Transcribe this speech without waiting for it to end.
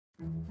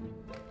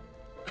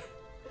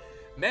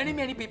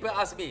Many people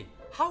ask me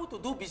how to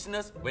do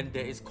business when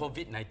there is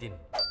COVID-19.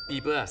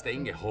 People are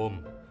staying at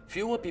home,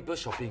 fewer people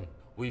shopping.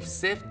 With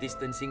safe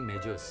distancing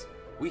measures,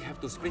 we have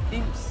to split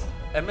teams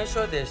and make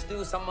sure there's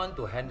still someone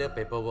to handle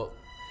paperwork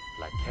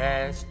like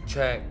cash,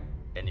 check,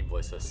 and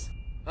invoices.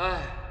 Ah,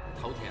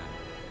 头疼.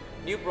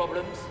 New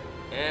problems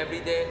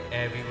every day,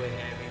 everywhere.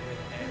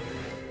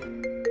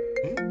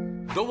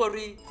 Don't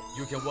worry,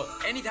 you can work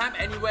anytime,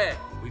 anywhere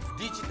with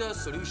digital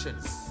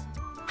solutions.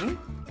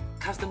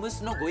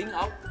 Customers not going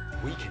out,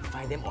 we can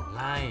find them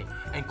online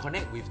and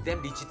connect with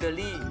them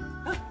digitally.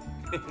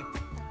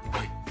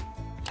 Oi,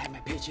 like my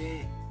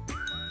page.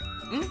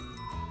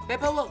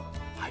 Paperwork,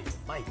 ay,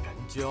 may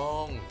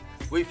kanjong.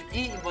 With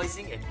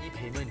e-invoicing and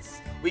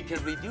e-payments, we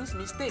can reduce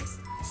mistakes,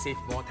 save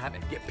more time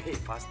and get paid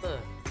faster.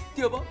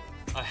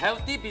 A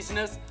healthy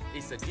business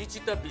is a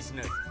digital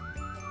business.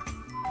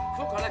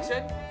 Food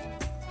collection,